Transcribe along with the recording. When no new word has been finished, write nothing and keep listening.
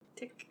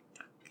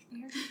Tick-tock.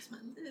 Here's my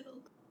little...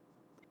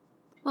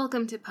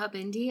 Welcome to Pub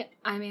Indie.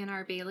 I'm Ann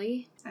R.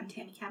 Bailey. I'm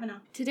Tammy Cavanaugh.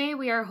 Today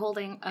we are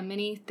holding a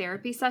mini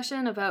therapy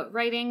session about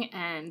writing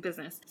and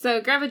business.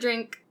 So grab a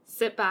drink,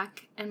 sit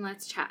back, and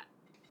let's chat.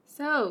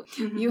 So,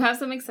 you have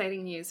some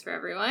exciting news for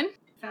everyone.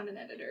 Found an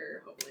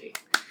editor, hopefully.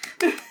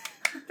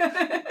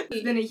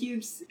 It's been a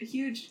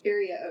huge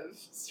area of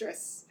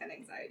stress and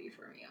anxiety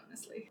for me,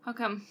 honestly. How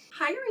come?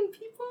 Hiring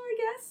people, I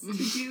guess,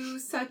 to do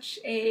such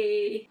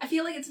a... I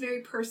feel like it's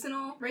very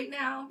personal right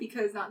now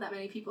because not that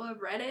many people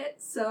have read it.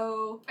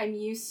 So I'm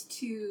used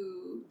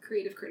to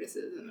creative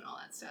criticism and all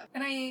that stuff.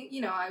 And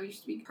I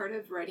used to be part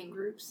of writing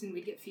groups and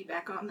we'd get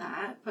feedback on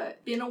that.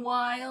 But been a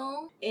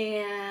while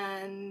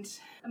and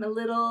I'm a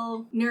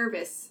little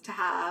nervous to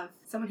have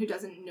someone who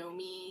doesn't know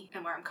me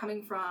and where I'm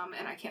coming from,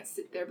 and I can't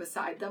sit there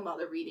beside them while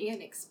they're reading it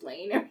and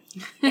explain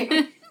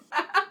everything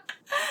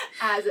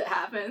as it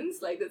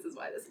happens. Like, this is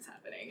why this is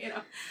happening, you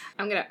know?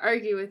 I'm going to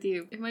argue with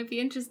you. It might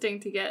be interesting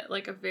to get,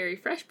 like, a very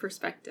fresh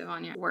perspective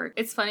on your work.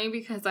 It's funny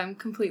because I'm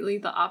completely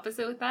the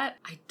opposite with that.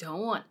 I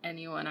don't want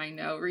anyone I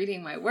know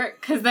reading my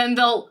work because then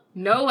they'll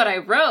know what I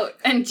wrote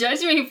and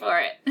judge me for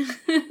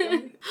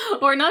it.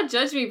 Or not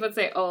judge me, but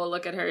say, oh,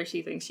 look at her.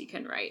 She thinks she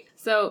can write.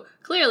 So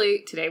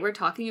clearly, today we're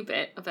talking a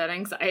bit about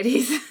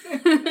anxieties.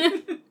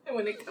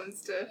 When it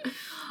comes to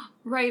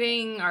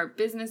writing, our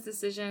business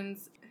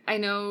decisions. I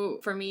know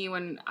for me,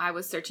 when I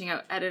was searching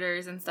out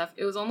editors and stuff,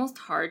 it was almost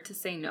hard to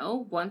say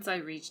no. Once I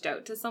reached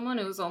out to someone,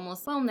 it was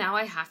almost, well, now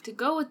I have to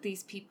go with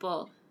these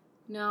people.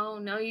 No,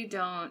 you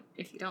don't.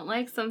 If you don't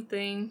like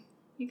something,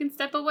 you can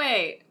step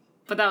away.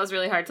 But that was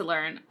really hard to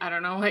learn. I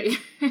don't know what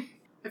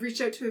I've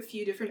reached out to a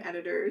few different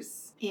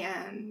editors,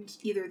 and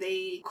either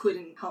they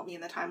couldn't help me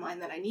in the timeline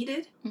that I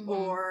needed,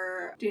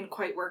 or didn't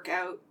quite work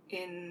out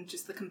in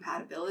just the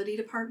compatibility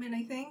department,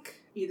 I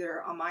think,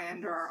 either on my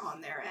end or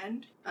on their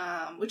end,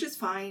 which is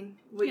fine.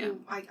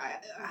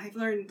 I've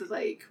learned,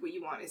 like, what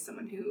you want is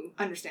someone who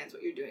understands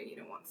what you're doing. You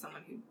don't want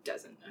someone who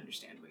doesn't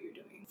understand what you're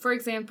doing. For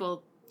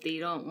example, they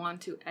don't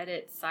want to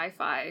edit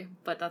sci-fi,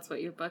 but that's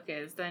what your book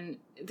is, then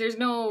there's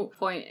no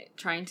point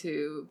trying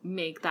to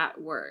make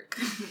that work.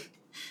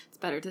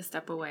 Better to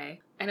step away.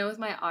 I know with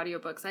my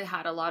audiobooks, I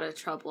had a lot of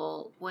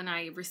trouble when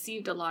I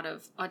received a lot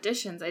of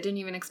auditions. I didn't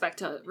even expect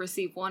to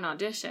receive one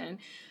audition,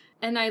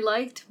 and I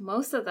liked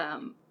most of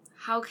them.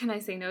 How can I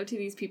say no to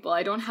these people?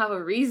 I don't have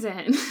a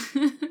reason.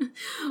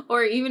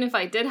 Or even if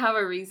I did have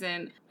a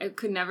reason, I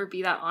could never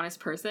be that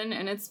honest person.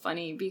 And it's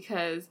funny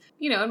because,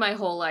 in my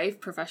whole life,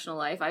 professional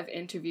life, I've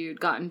interviewed,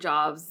 gotten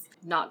jobs,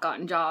 not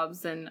gotten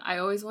jobs, and I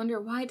always wonder,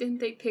 why didn't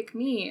they pick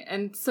me?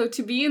 And so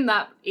to be in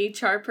that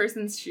HR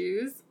person's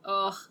shoes,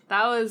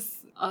 that was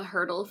a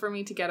hurdle for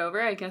me to get over.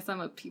 I guess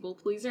I'm a people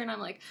pleaser, and I'm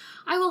like,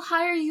 I will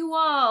hire you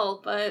all,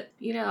 but,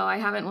 I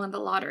haven't won the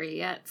lottery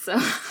yet, so...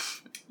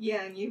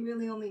 Yeah, and you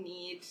really only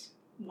need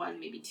one,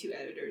 maybe two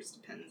editors,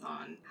 depends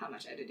on how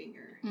much editing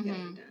you're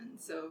getting done.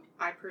 So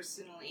I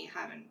personally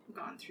haven't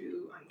gone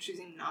through, I'm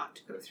choosing not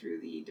to go through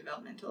the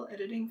developmental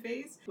editing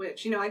phase,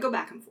 which, I go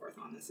back and forth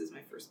on. This is my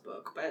first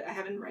book, but I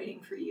have been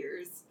writing for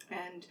years,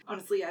 and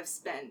honestly, I've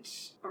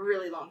spent a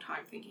really long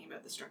time thinking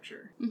about the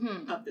structure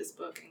of this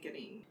book and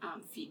getting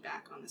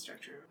feedback on the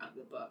structure of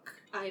the book.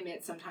 I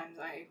admit sometimes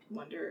I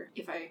wonder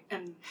if I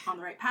am on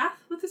the right path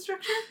with the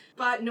structure,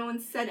 but no one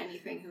said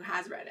anything who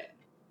has read it.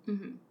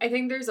 I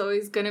think there's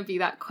always going to be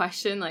that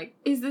question, like,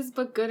 is this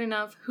book good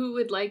enough? Who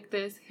would like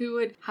this?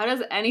 How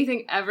does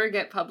anything ever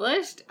get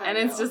published? And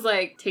it's just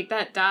like, take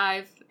that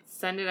dive,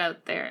 send it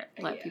out there,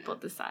 let people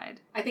decide.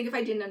 I think if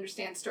I didn't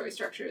understand story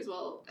structure as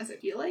well as I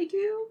feel I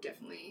do,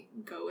 definitely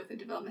go with a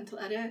developmental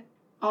edit.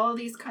 All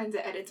these kinds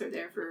of edits are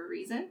there for a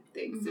reason.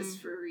 They exist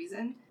for a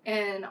reason.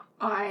 And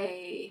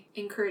I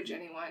encourage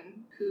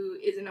anyone who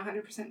isn't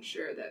 100%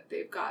 sure that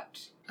they've got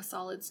a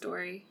solid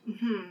story.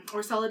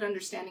 Or solid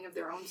understanding of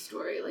their own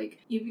story. Like,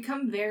 you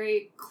become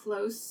very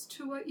close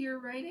to what you're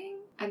writing,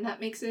 and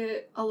that makes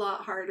it a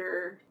lot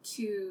harder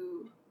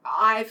to...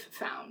 I've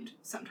found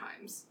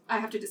sometimes I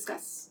have to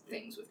discuss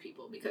things with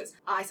people because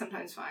I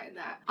sometimes find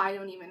that I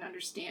don't even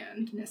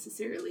understand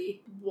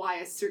necessarily why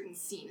a certain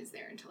scene is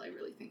there until I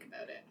really think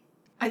about it.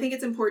 I think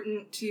it's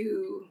important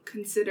to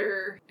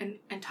consider and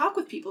talk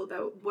with people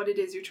about what it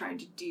is you're trying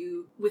to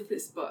do with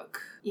this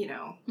book.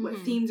 What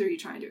themes are you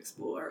trying to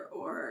explore,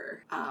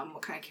 or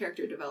what kind of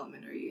character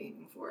development are you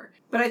aiming for?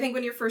 But I think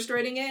when you're first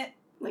writing it,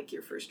 like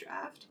your first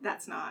draft,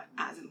 that's not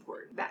as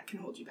important. That can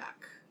hold you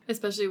back.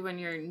 Especially when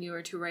you're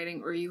newer to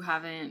writing or you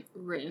haven't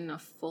written a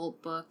full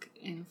book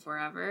in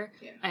forever.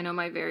 Yeah. I know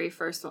my very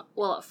first one.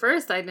 Well, at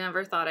first, I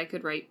never thought I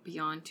could write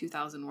beyond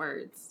 2,000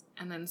 words.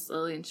 And then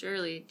slowly and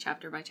surely,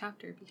 chapter by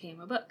chapter, became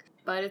a book.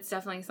 But it's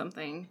definitely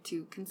something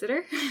to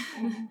consider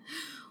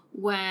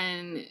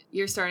when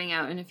you're starting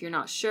out. And if you're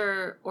not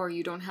sure, or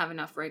you don't have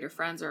enough writer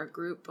friends or a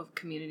group of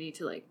community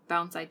to like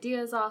bounce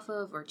ideas off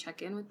of or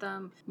check in with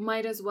them,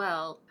 might as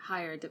well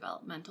hire a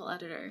developmental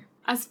editor.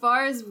 As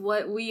far as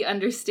what we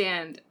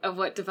understand of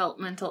what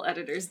developmental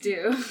editors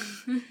do.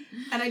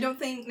 And I don't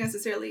think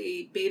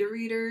necessarily beta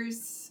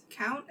readers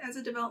count as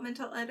a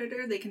developmental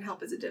editor. They can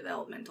help as a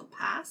developmental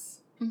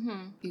pass.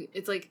 Mm-hmm.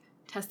 It's like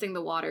testing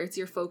the water. It's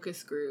your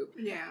focus group.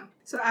 Yeah.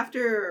 So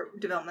after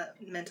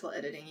developmental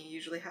editing, you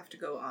usually have to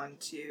go on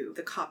to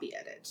the copy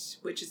edit,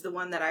 which is the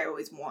one that I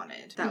always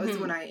wanted. That was the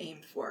one I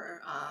aimed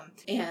for.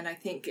 And I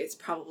think it's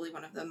probably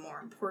one of the more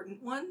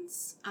important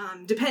ones.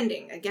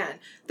 Depending, again,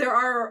 there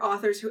are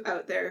authors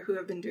out there who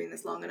have been doing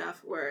this long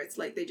enough where it's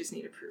like they just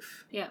need a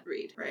proof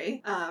read,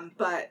 right?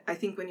 But I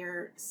think when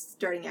you're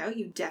starting out,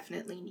 you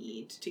definitely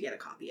need to get a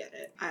copy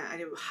edit.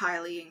 I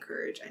highly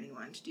encourage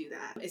anyone to do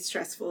that. It's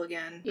stressful,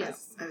 again,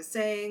 as I was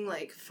saying,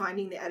 like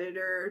finding the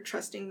editor,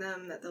 trusting them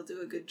that they'll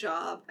do a good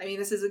job. I mean,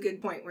 this is a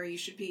good point where you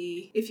should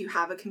be, if you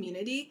have a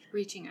community,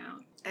 reaching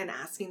out and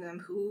asking them,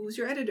 who's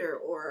your editor,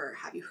 or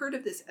have you heard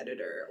of this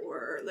editor,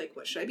 or like,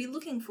 what should I be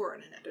looking for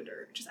in an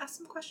editor? Just ask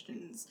some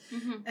questions.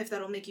 If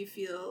that'll make you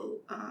feel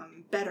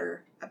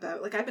better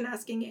about, like, I've been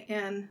asking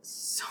Anne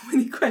so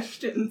many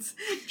questions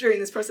during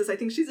this process. I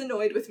think she's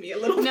annoyed with me a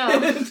little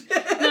bit.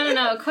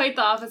 No, quite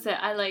the opposite.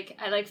 I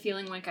like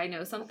feeling like I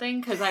know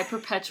something, because I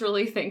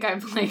perpetually think I'm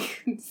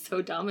like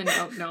so dumb and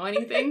don't know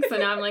anything. So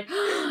now I'm like,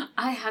 oh,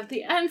 I have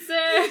the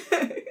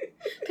answer.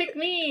 Pick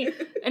me.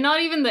 And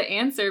not even the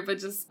answer, but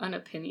just an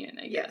opinion,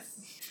 I guess.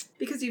 Yes.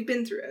 Because you've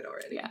been through it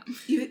already. Yeah.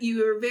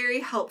 You were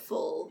very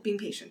helpful being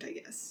patient, I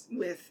guess,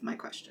 with my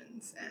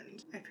questions,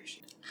 and I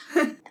appreciate it.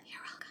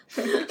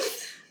 You're welcome.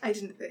 I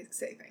didn't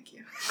say thank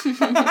you.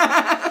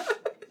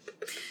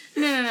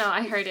 No,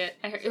 I heard it.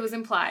 It was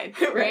implied,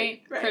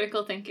 right?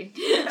 Critical thinking.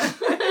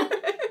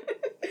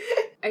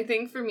 I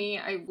think for me,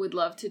 I would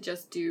love to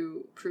just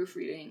do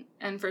proofreading.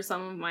 And for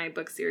some of my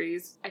book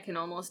series, I can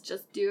almost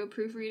just do a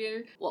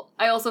proofreader. Well,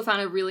 I also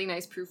found a really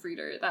nice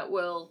proofreader that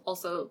will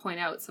also point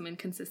out some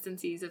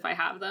inconsistencies if I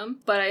have them.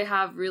 But I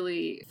have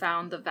really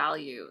found the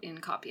value in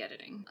copy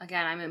editing.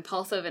 Again, I'm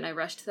impulsive and I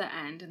rush to the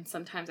end, and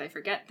sometimes I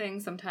forget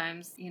things.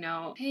 Sometimes,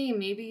 hey,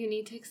 maybe you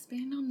need to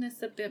expand on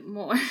this a bit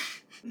more.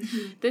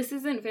 This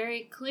isn't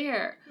very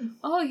clear.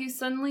 Oh, you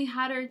suddenly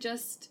had her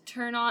just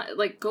turn on,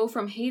 like, go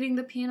from hating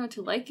the piano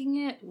to liking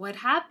it. What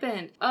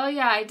happened? Oh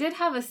yeah, I did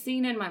have a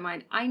scene in my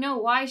mind. I know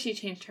why she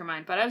changed her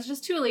mind, but I was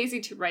just too lazy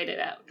to write it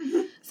out.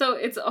 So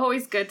it's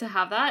always good to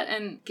have that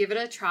and give it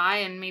a try,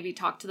 and maybe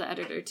talk to the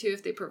editor too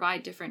if they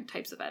provide different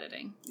types of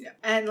editing. Yeah.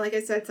 And like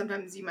I said,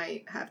 sometimes you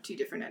might have two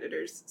different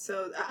editors.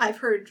 So I've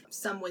heard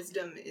some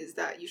wisdom is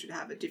that you should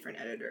have a different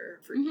editor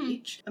for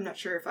each. I'm not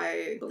sure if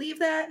I believe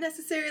that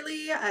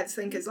necessarily. I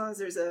think as long as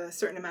there's a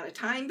certain amount of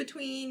time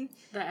between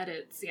the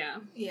edits,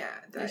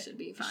 that should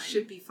be fine.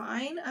 Should be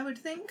fine, I would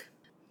think.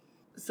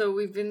 So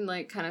we've been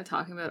like kind of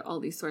talking about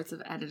all these sorts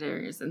of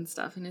editors and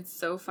stuff, and it's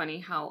so funny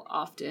how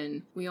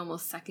often we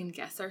almost second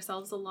guess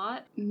ourselves a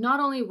lot,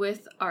 not only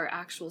with our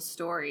actual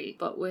story,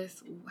 but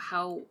with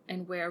how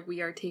and where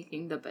we are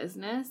taking the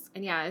business.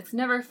 And yeah, it's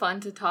never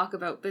fun to talk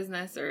about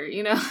business or,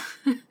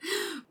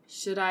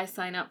 should I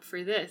sign up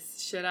for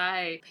this? Should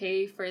I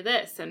pay for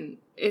this? And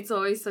it's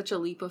always such a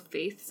leap of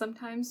faith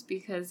sometimes,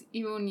 because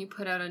even when you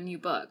put out a new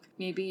book,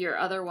 maybe your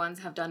other ones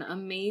have done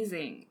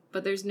amazing,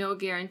 but there's no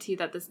guarantee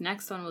that this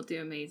next one will do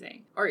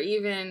amazing. Or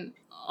even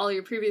all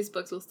your previous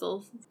books will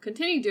still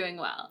continue doing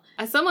well.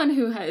 As someone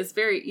who has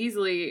very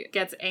easily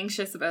gets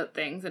anxious about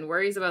things and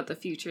worries about the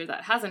future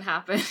that hasn't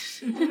happened,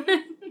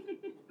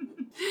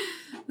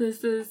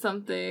 this is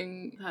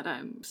something that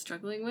I'm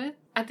struggling with.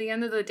 At the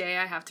end of the day,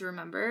 I have to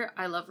remember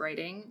I love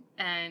writing,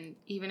 and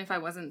even if I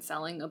wasn't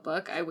selling a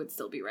book, I would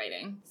still be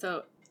writing.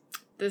 So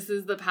this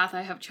is the path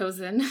I have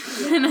chosen,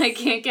 and I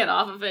can't get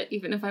off of it,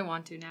 even if I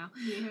want to now.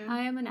 Yeah. I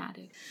am an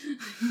addict.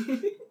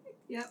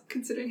 Yeah,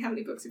 considering how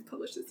many books you've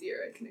published this year,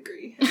 I can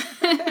agree.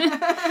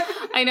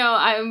 I know,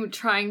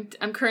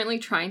 I'm currently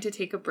trying to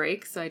take a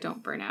break so I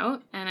don't burn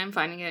out, and I'm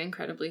finding it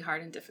incredibly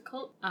hard and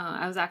difficult.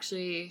 I was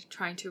actually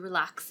trying to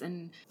relax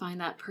and find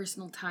that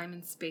personal time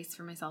and space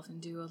for myself and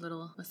do a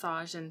little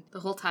massage, and the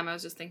whole time I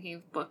was just thinking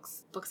of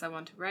books I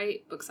want to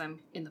write, books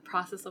I'm in the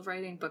process of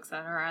writing, books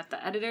that are at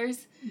the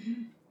editors.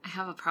 I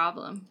have a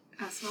problem.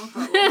 A small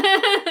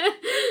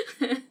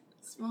problem.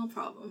 Small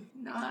problem.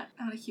 Not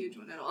a huge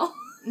one at all.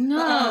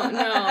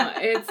 No.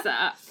 It's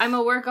I'm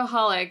a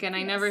workaholic, and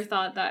I never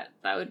thought that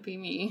would be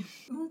me.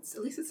 Well,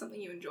 at least it's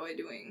something you enjoy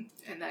doing,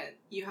 and that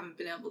you haven't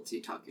been able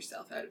to talk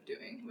yourself out of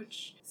doing,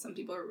 which some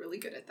people are really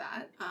good at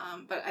that.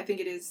 But I think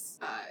it is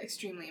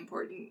extremely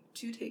important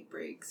to take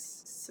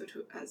breaks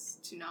as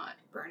to not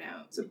burn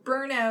out. So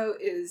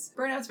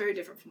burnout's very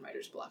different from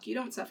writer's block. You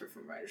don't suffer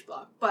from writer's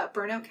block, but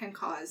burnout can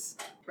cause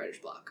writer's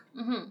block.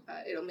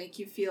 It'll make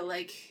you feel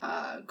like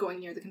going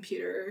near the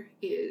computer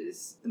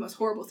is the most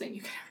horrible thing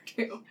you can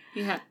ever do.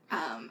 Yeah.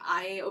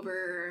 I,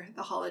 over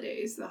the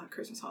holidays, the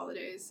Christmas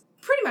holidays,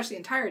 pretty much the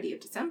entirety of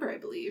December, I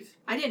believe,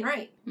 I didn't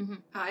write.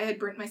 I had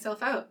burnt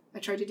myself out. I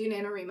tried to do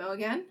NaNoWriMo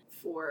again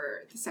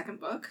for the second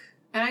book.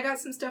 And I got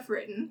some stuff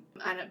written,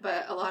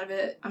 but a lot of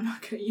it I'm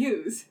not going to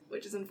use,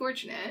 which is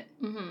unfortunate.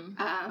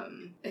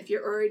 If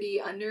you're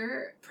already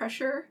under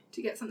pressure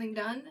to get something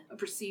done, a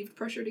perceived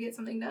pressure to get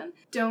something done,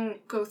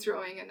 don't go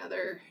throwing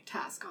another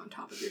task on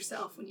top of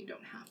yourself when you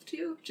don't have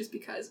to, just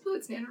because, oh,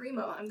 it's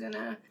NaNoWriMo, I'm going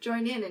to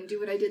join in and do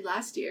what I did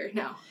last year.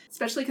 No,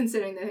 especially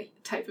considering the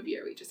type of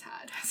year we just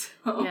had.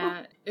 So.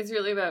 Yeah, it's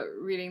really about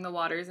reading the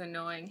waters and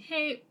knowing,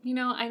 hey,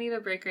 I need a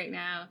break right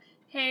now.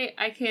 Hey,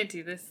 I can't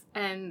do this.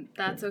 And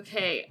that's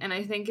okay. And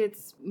I think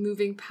it's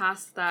moving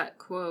past that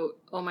quote,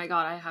 oh my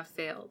God, I have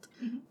failed.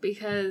 Mm-hmm.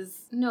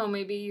 Because, no,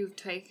 maybe you've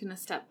taken a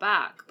step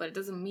back, but it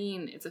doesn't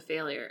mean it's a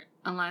failure.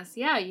 Unless,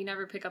 you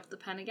never pick up the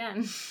pen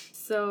again.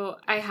 So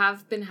I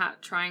have been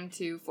trying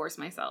to force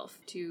myself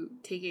to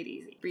take it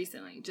easy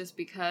recently, just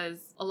because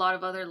a lot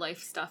of other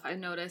life stuff I've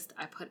noticed,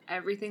 I put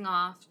everything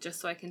off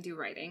just so I can do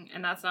writing.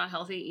 And that's not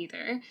healthy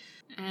either.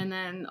 And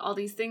then all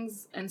these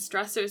things and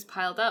stressors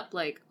piled up,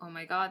 like, oh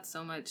my God,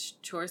 so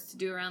much chores to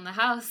do around the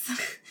house.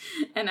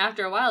 And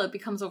after a while, it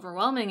becomes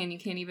overwhelming and you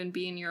can't even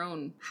be in your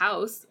own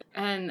house.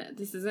 And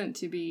this isn't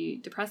to be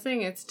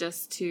depressing. It's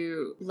just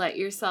to let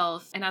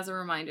yourself, and as a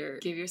reminder,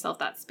 give yourself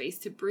that space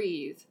to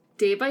breathe.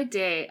 Day by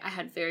day, I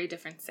had very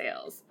different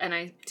sales.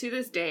 And to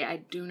this day, I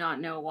do not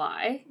know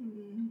why.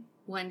 Mm-hmm.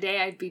 One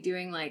day I'd be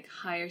doing like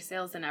higher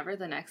sales than ever.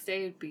 The next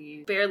day it'd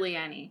be barely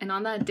any. And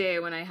on that day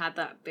when I had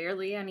that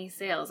barely any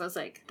sales, I was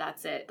like,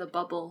 that's it. The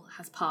bubble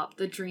has popped.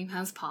 The dream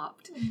has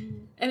popped.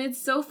 Mm-hmm. And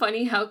it's so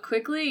funny how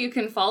quickly you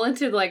can fall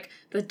into like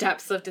the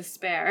depths of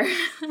despair.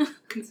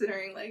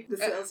 Considering like the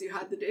sales you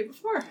had the day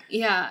before.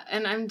 Yeah.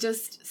 And I'm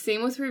just,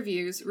 same with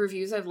reviews.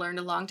 Reviews I've learned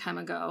a long time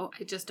ago.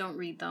 I just don't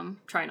read them.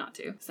 Try not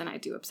to. Because then I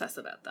do obsess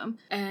about them.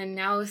 And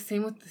now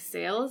same with the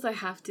sales. I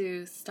have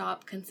to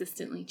stop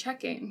consistently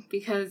checking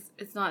because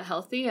it's not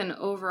healthy, and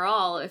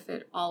overall, if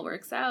it all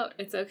works out,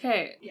 it's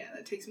okay. Yeah,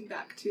 that takes me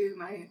back to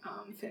my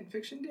fan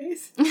fiction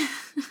days,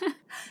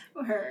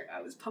 where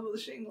I was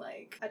publishing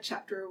like a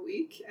chapter a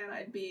week, and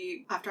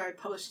after I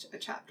published a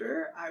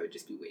chapter, I would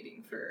just be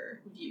waiting for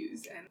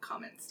views and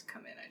comments to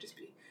come in. I'd just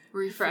be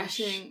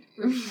refreshing.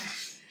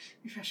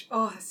 Refresh.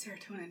 Oh, the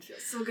serotonin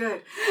feels so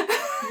good.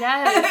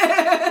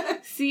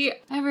 Yes. See,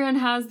 everyone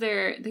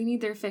they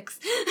need their fix.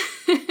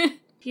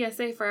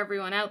 PSA for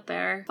everyone out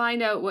there,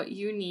 find out what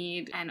you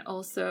need and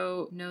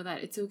also know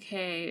that it's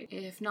okay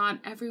if not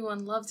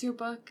everyone loves your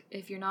book,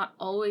 if you're not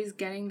always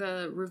getting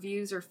the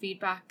reviews or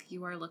feedback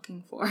you are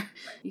looking for.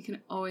 You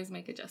can always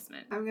make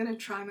adjustment. I'm going to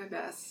try my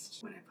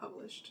best when I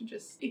publish to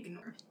just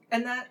ignore.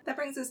 And that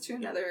brings us to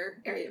another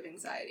area of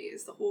anxiety,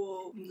 is the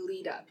whole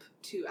lead up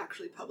to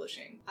actually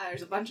publishing.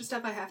 There's a bunch of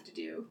stuff I have to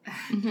do,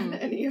 and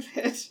any of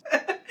it.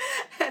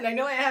 And I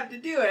know I have to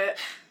do it,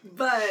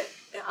 but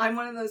I'm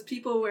one of those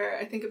people where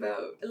I think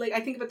about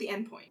the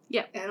end point.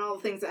 Yeah. And all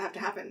the things that have to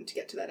happen to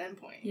get to that end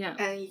point. Yeah.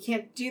 And you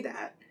can't do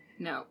that.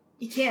 No.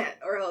 You can't,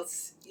 or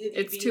else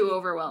it's too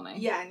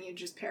overwhelming. Yeah, and you're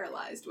just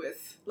paralyzed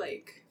with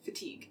like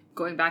fatigue.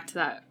 Going back to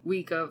that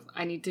week of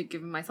I need to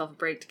give myself a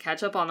break to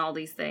catch up on all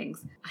these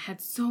things. I had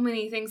so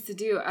many things to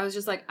do. I was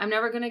just like, I'm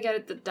never going to get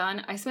it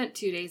done. I spent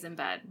 2 days in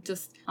bed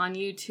just on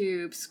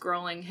YouTube,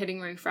 scrolling,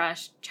 hitting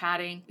refresh,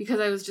 chatting, because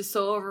I was just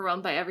so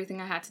overwhelmed by everything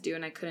I had to do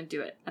and I couldn't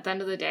do it. At the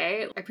end of the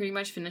day, I pretty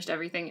much finished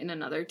everything in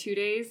another 2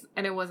 days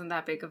and it wasn't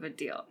that big of a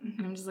deal. Mm-hmm.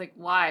 And I'm just like,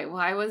 why?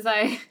 Why was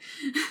I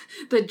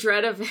the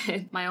dread of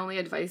it? My only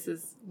advice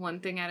is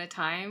one thing at a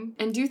time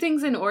and do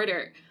things in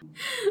order.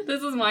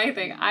 This is my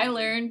thing. I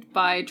learned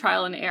by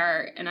trial and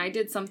error, and I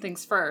did some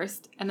things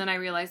first, and then I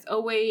realized,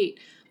 oh wait,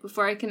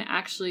 before I can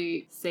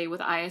actually say with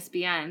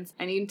ISBNs,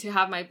 I need to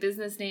have my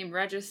business name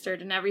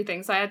registered and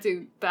everything. So I had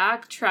to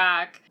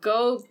backtrack,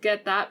 go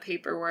get that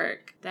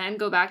paperwork, then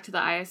go back to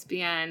the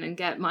ISBN and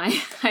get my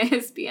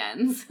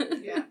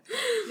ISBNs. Yeah,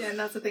 and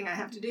that's the thing I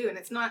have to do, and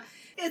it's not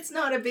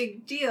a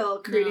big deal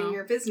creating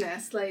your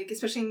business, like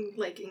especially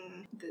like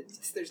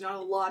there's not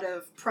a lot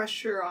of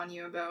pressure on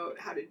you about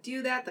how to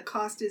do that. The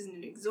cost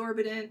isn't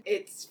exorbitant.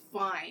 It's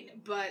fine,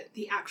 but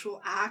the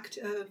actual act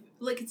of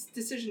it's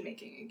decision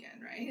making again,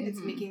 right? Mm-hmm. It's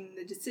making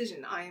the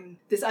decision.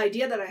 This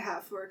idea that I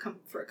have for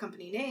a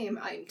company name.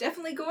 I'm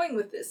definitely going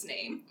with this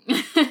name.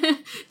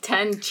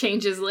 10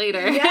 changes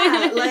later.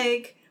 Yeah,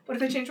 what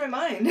if I change my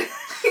mind?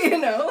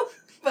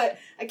 But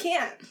I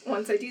can't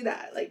once I do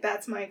that.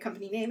 That's my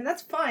company name, and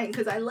that's fine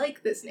because I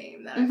like this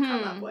name that I've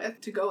come up with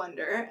to go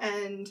under,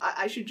 and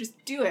I should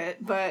just do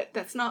it. But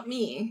that's not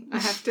me. I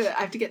have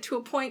to get to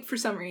a point for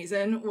some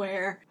reason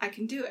where I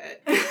can do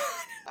it.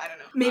 I don't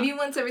know. Maybe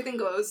once everything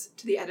goes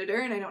to the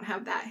editor and I don't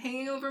have that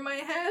hanging over my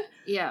head,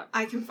 yeah,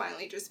 I can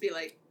finally just be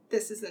like,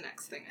 this is the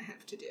next thing I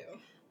have to do.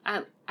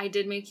 I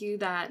did make you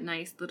that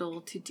nice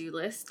little to-do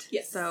list.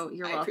 Yes. So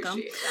you're welcome. I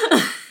appreciate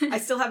that. I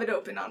still have it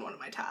open on one of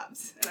my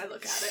tabs, and I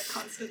look at it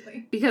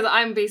constantly. Because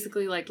I'm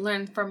basically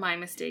learn from my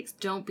mistakes.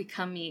 Don't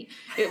become me.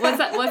 What's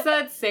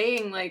that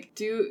saying?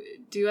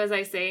 Do as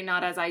I say,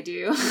 not as I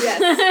do.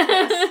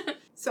 Yes.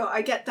 So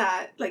I get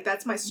that.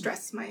 That's my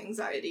stress, my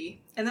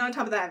anxiety. And then on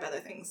top of that, I have other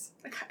things.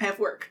 I have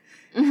work.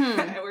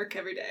 Mm-hmm. I work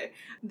every day.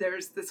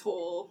 There's this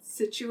whole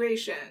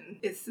situation.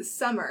 It's the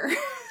summer.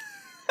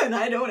 and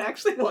I don't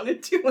actually want to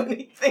do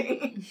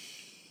anything.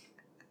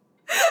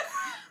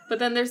 But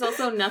then there's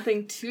also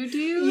nothing to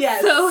do.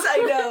 Yes, so I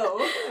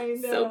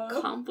know.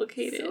 So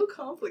complicated. So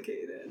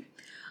complicated.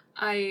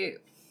 I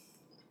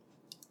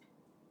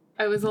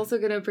was also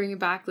going to bring it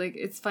back, like,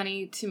 it's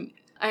funny to...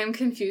 I am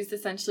confused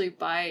essentially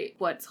by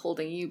what's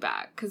holding you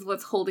back. Because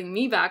what's holding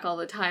me back all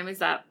the time is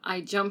that I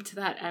jump to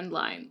that end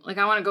line. Like,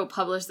 I want to go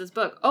publish this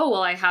book. Oh,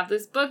 well, I have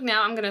this book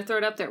now. I'm going to throw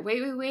it up there.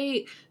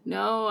 Wait.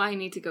 No, I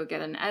need to go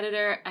get an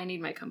editor. I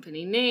need my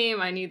company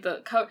name. I need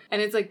the cover.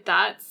 And it's like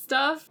that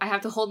stuff. I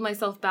have to hold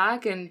myself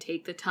back and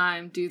take the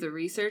time, do the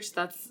research.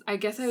 I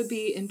guess I would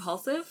be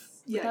impulsive.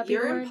 Yeah,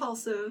 you're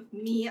impulsive.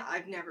 Me,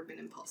 I've never been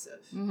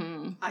impulsive.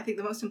 Mm-hmm. I think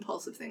the most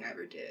impulsive thing I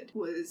ever did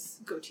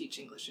was go teach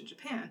English in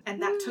Japan.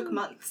 And that took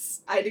months.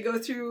 I had to go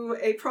through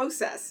a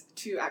process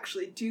to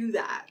actually do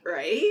that,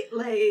 right?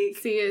 Like...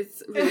 See,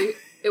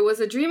 it was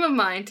a dream of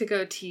mine to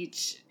go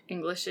teach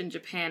English in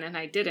Japan, and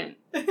I didn't.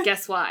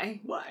 Guess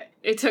why? Why?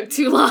 It took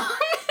too long.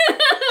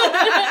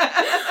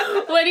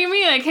 What do you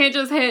mean? I can't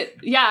just hit,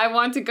 I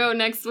want to go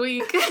next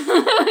week.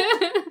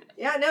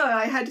 Yeah, no,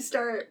 I had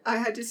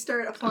to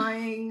start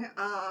applying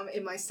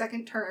in my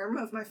second term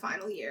of my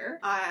final year.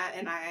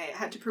 And I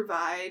had to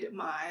provide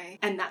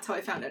and that's how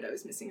I found out I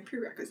was missing a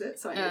prerequisite.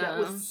 So I ended up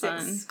with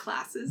 6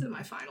 classes in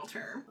my final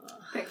term.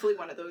 Thankfully,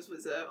 one of those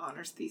was an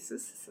honors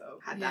thesis, so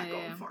had that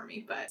going for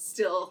me, but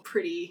still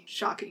pretty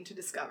shocking to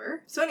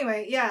discover. So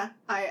anyway,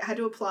 I had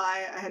to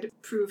apply. I had to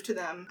prove to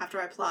them after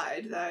I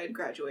applied that I had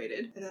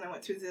graduated. And then I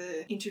went through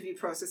the interview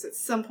process. At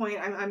some point,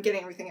 I'm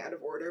getting everything out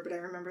of order, but I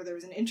remember there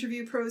was an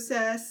interview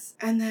process.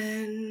 And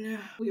then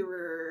we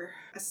were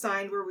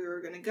assigned where we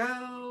were going to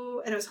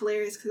go. And it was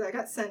hilarious because I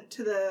got sent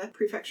to the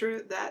prefecture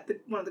that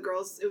one of the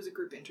girls, it was a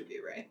group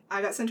interview, right?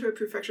 I got sent to a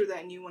prefecture that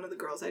I knew one of the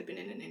girls I'd been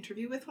in an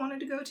interview with wanted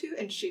to go to.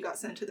 And she got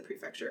sent to the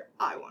prefecture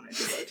I wanted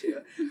to go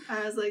to.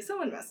 I was like,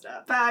 someone messed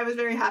up. But I was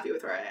very happy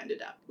with where I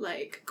ended up.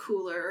 Like,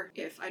 cooler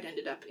if I'd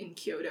ended up in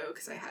Kyoto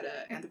because I had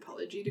an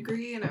anthropology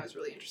degree and I was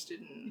really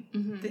interested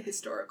in the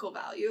historical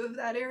value of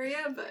that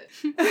area.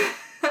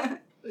 But...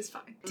 It was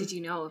fine. Did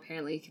you know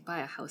apparently you can buy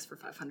a house for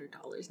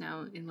 $500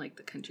 now in like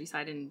the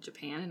countryside in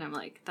Japan? And I'm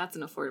like, that's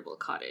an affordable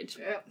cottage.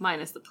 Yeah.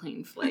 Minus the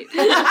plane flight.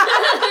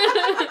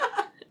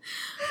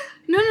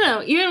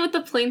 No. Even with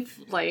the plane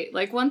flight,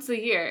 like once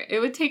a year, it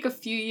would take a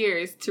few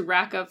years to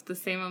rack up the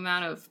same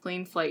amount of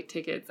plane flight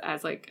tickets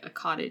as like a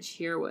cottage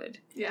here would.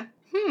 Yeah.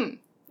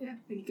 Yeah,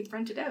 and you could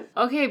rent it out.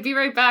 Okay, be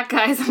right back,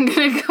 guys. I'm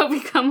gonna go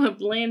become a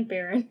land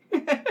baron.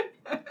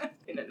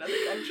 In another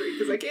country,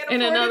 because I can't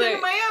afford it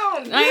on my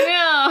own. I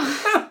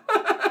know.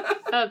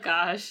 Oh,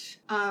 gosh.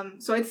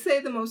 So I'd say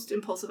the most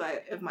impulsive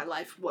of my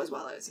life was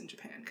while I was in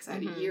Japan, because I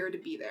had a year to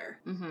be there,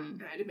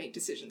 and I had to make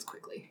decisions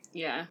quickly.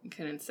 Yeah, you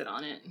couldn't sit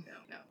on it.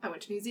 No. I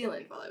went to New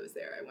Zealand while I was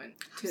there. I'm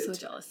so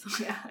jealous.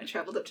 Yeah, I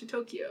traveled up to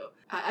Tokyo.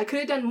 I could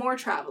have done more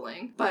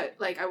traveling, but,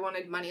 like, I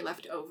wanted money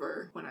left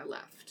over when I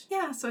left.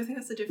 Yeah, so I think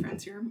that's the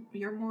difference.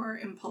 You're more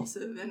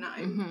impulsive, and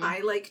I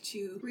like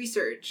to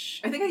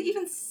research. I think I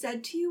even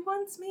said to you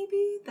once, maybe,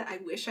 that I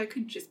wish I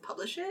could just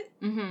publish it,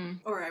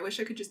 or I wish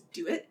I could just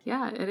do it.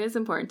 Yeah, it is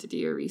important to do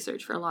your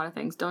research for a lot of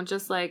things. Don't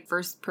just like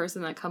first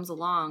person that comes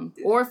along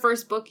or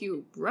first book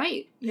you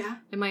write. Yeah.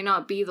 It might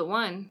not be the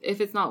one. If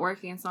it's not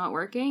working, it's not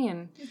working.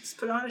 And just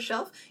put it on a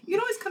shelf. You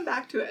can always come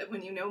back to it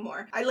when you know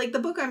more. I like the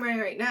book I'm writing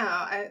right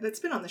now. That's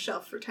been on the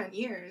shelf for 10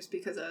 years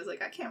because I was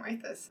like, I can't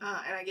write this.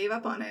 And I gave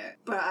up on it.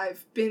 But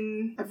I've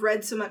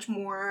read so much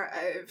more.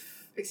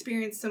 I've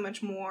experienced so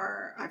much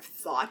more. I've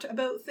thought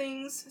about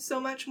things so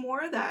much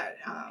more that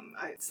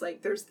it's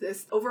like there's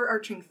this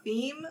overarching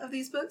theme of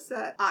these books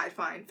that I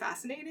find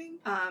fascinating.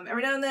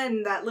 Every now and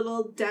then that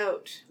little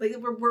doubt, like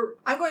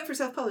I'm going for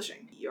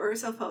self-publishing. You're a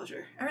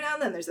self-publisher. Every now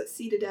and then there's that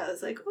seeded doubt.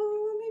 It's like,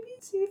 oh, maybe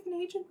see if an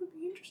agent would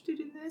be interested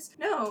in this.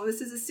 No, this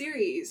is a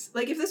series.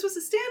 Like if this was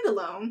a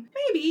standalone,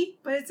 maybe,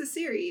 but it's a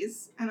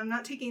series, and I'm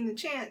not taking the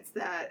chance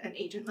that an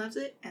agent loves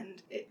it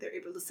and they're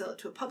able to sell it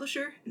to a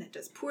publisher and it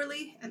does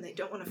poorly and they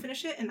don't want to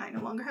finish it and I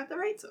no longer have the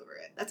rights over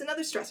it. That's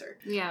another stressor.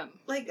 Yeah.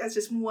 Like that's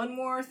just one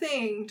more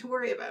thing to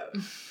worry about.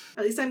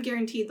 At least I'm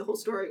guaranteed the whole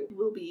story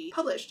will be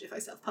published if I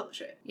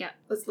self-publish it. Yeah.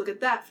 Let's look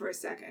at that for a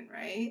second,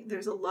 right?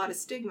 There's a lot of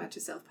stigma to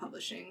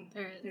self-publishing.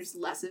 There's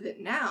less of it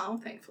now,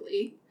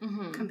 thankfully,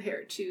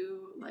 compared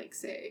to, like,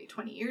 say,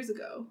 20 years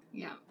ago.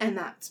 Yeah. And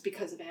that's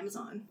because of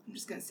Amazon. I'm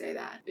just going to say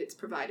that. It's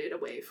provided a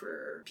way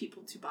for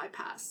people to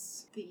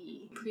bypass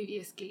the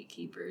previous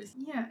gatekeepers.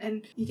 Yeah,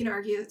 and you can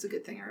argue it's a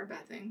good thing or a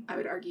bad thing. I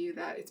would argue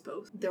that it's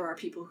both. There are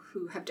people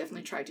who have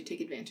definitely tried to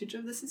take advantage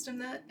of the system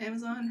that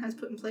Amazon has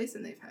put in place,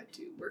 and they've had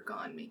to work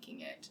on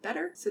making it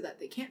better so that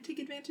they can't take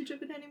advantage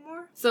of it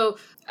anymore. So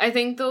I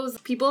think those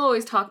people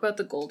always talk about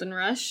the golden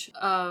rush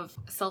of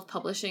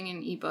self-publishing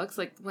in ebooks,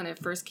 like when it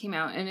first came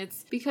out, and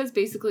it's because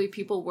basically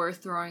people were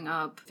throwing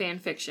up fan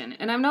fiction.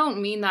 And I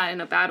don't mean that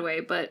in a bad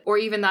way, or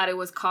even that it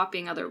was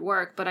copying other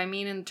work, but I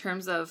mean in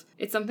terms of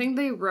it's something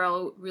they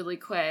wrote really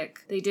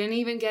quick. They didn't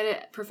even get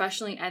it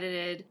professionally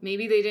edited.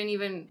 Maybe they didn't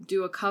even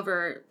do a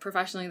cover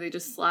professionally. They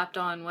just slapped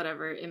on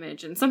whatever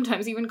image, and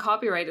sometimes even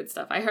copyrighted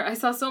stuff. I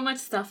saw so much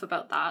stuff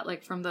about that,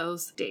 like from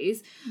those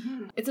days.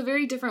 Mm-hmm. It's a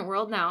very different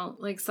world now.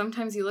 Like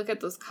sometimes you look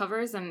at those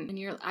covers and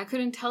I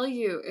couldn't tell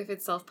you if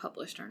it's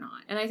self-published or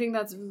not. And I think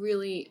that's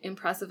really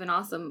impressive and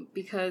awesome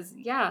because,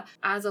 yeah,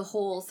 as a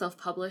whole,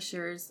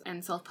 self-publishers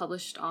and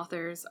self-published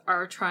authors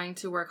are trying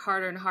to work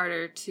harder and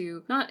harder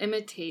to not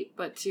imitate,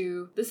 but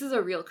this is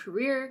a real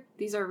career.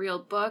 These are real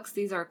books.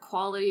 These are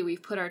quality.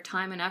 We've put our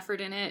time and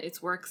effort in it.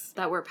 It's works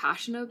that we're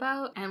passionate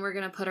about, and we're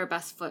going to put our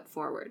best foot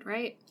forward,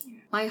 right? Yeah.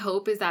 My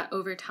hope is that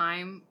over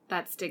time,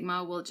 that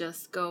stigma will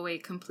just go away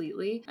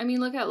completely. I mean,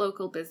 look at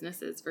local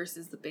businesses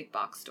versus the big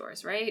box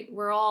stores, right?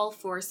 We're all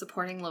for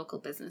supporting local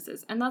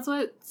businesses. And that's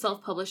what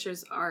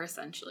self-publishers are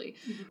essentially.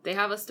 Mm-hmm. They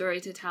have a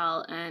story to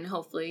tell and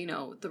hopefully,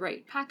 the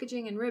right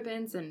packaging and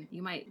ribbons, and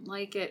you might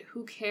like it.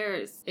 Who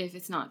cares if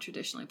it's not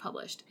traditionally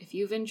published? If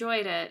you've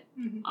enjoyed it,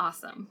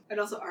 awesome. I'd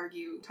also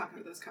argue, talking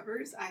about those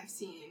covers, I've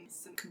seen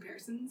some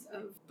comparisons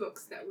of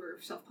books that were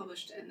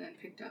self-published and then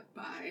picked up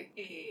by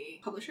a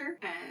publisher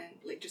and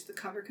like just the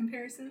cover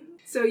comparison.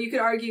 So you could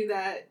argue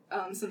that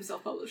some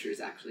self-publishers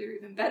actually are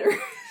even better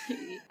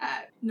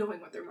at knowing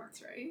what their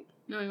market's right.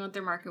 Knowing what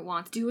their market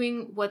wants.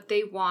 Doing what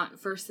they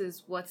want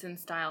versus what's in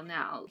style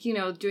now.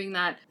 Doing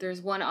that,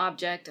 there's one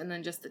object and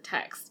then just the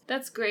text.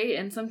 That's great,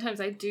 and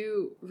sometimes I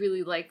do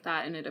really like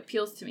that and it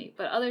appeals to me.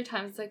 But other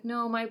times it's like,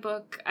 no, my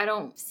book, I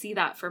don't see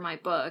that for my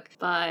book.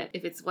 But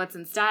if it's what's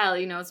in style,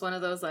 it's one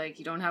of those like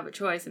you don't have a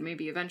choice and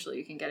maybe eventually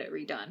you can get it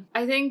redone.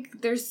 I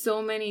think there's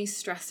so many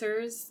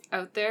stressors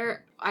out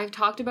there. I've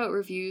talked about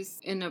reviews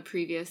in a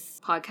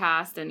previous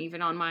podcast and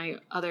even on my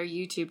other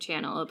YouTube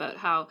channel about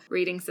how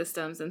rating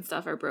systems and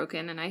stuff are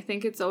broken. And I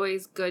think it's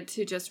always good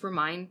to just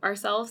remind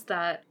ourselves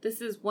that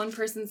this is one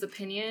person's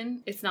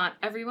opinion. It's not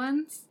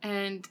everyone's.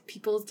 And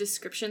people's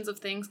descriptions of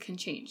things can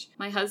change.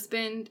 My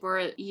husband for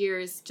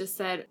years just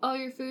said, "Oh,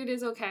 your food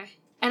is okay."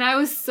 And I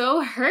was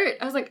so hurt.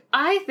 I was like,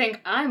 I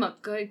think I'm a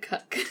good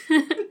cook.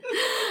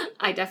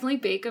 I definitely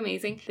bake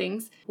amazing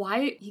things.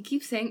 Why? He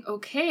keeps saying,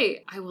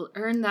 okay, I will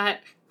earn that.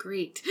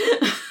 Great.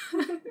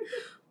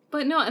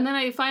 But no, and then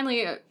I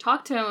finally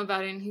talked to him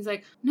about it and he's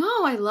like,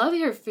 no, I love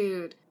your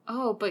food.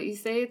 Oh, but you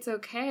say it's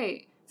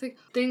okay. It's like,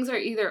 things are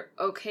either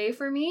okay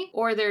for me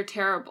or they're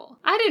terrible.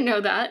 I didn't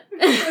know that.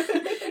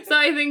 So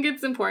I think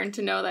it's important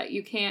to know that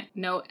you can't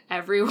know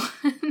everyone's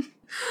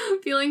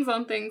feelings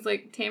on things.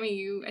 Like,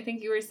 Tammy, I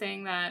think you were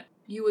saying that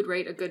you would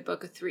rate a good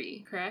book a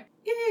 3, correct?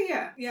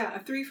 Yeah. A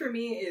 3 for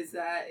me is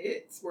that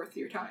it's worth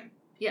your time.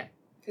 Yeah.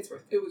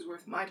 It was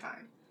worth my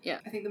time. Yeah.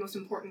 I think the most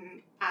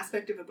important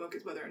aspect of a book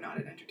is whether or not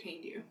it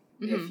entertained you.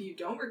 Mm-hmm. If you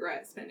don't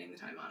regret spending the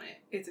time on it,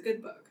 it's a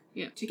good book.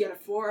 Yeah. To get a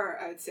 4,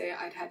 I would say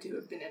I'd had to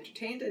have been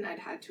entertained and I'd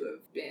had to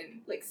have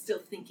been still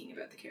thinking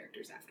about the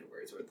characters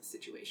afterwards or the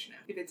situation.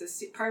 If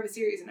it's a part of a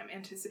series and I'm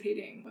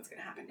anticipating what's going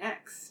to happen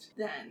next,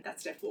 then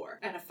that's step 4.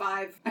 And a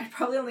 5, I'd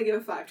probably only give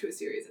a 5 to a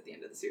series at the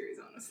end of the series,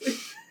 honestly.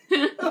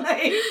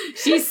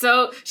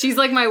 She's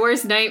like my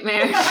worst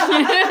nightmare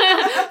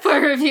for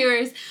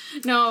reviewers.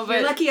 No, but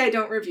you're lucky I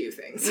don't review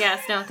things.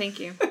 Yes, no, thank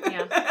you.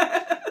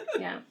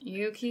 Yeah,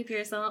 you keep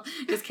yourself.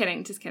 Just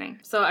kidding.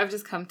 So I've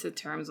just come to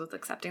terms with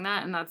accepting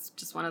that, and that's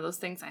just one of those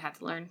things I had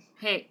to learn.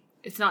 Hey,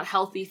 it's not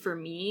healthy for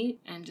me,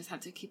 and just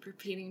have to keep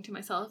repeating to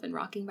myself and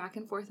rocking back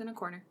and forth in a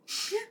corner.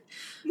 Yeah.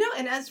 No,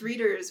 and as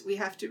readers, we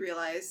have to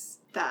realize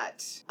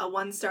that a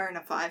 1-star and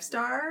a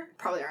 5-star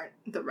probably aren't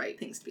the right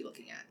things to be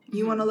looking at.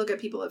 You want to look at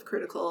people of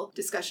critical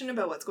discussion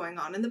about what's going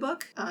on in the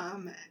book,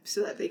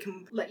 so that they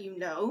can let you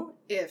know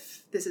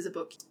if this is a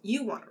book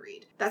you want to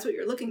read. That's what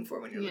you're looking for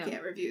when you're looking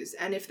at reviews.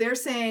 And if they're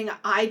saying,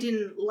 I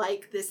didn't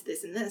like this,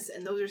 and this,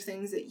 and those are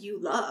things that you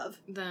love,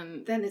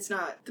 then it's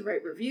not the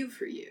right review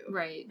for you.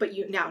 Right. But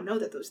you now know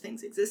that those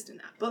things exist in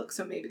that book,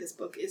 so maybe this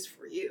book is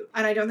for you.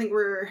 And I don't think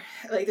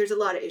there's a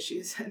lot of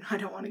issues, and I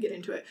don't want to get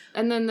into it.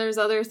 And then there's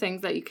other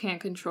things that you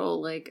can't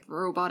control, like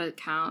robot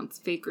accounts,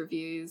 fake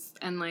reviews,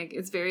 and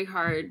it's very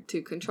hard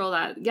to control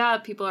that. Yeah,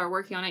 people are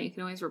working on it. You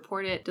can always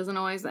report it. Doesn't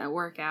always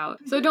work out.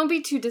 So don't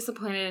be too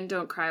disappointed and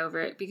don't cry over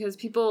it, because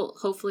people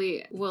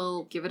hopefully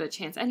will give it a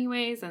chance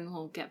anyways and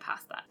we'll get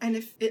past that. And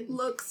if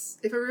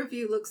a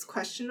review looks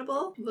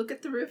questionable, look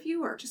at the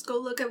reviewer. Just go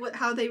look at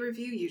how they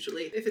review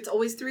usually. If it's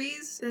always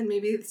 3s, then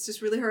maybe it's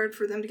just really hard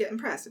for them to get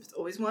impressed. If it's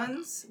always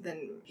 1s,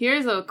 then...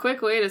 Here's a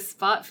quick way to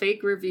spot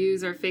fake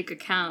reviews or fake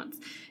accounts.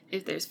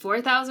 If there's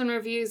 4,000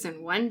 reviews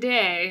in one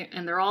day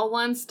and they're all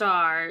 1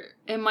 star,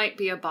 it might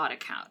be a bot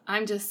account.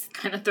 I'm just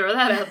gonna throw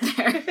that out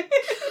there.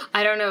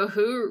 I don't know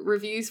who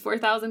reviews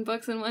 4,000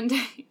 books in one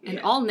day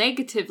and all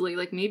negatively.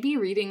 Maybe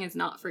reading is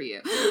not for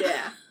you.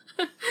 Yeah.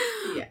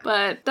 Yeah.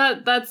 But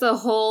that's a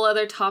whole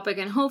other topic,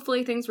 and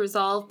hopefully things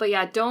resolve. But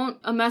yeah,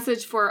 a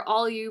message for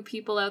all you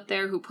people out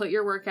there who put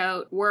your work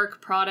out,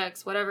 work,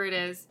 products, whatever it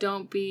is,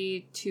 don't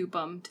be too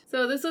bummed.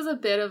 So this was a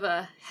bit of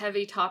a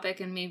heavy topic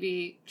and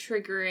maybe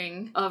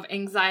triggering of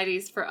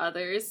anxieties for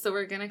others. So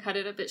we're going to cut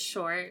it a bit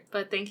short.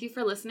 But thank you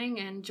for listening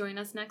and join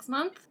us next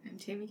month. I'm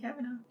Tammy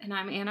Kavanaugh. And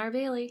I'm Ann R.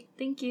 Bailey.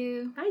 Thank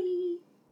you. Bye.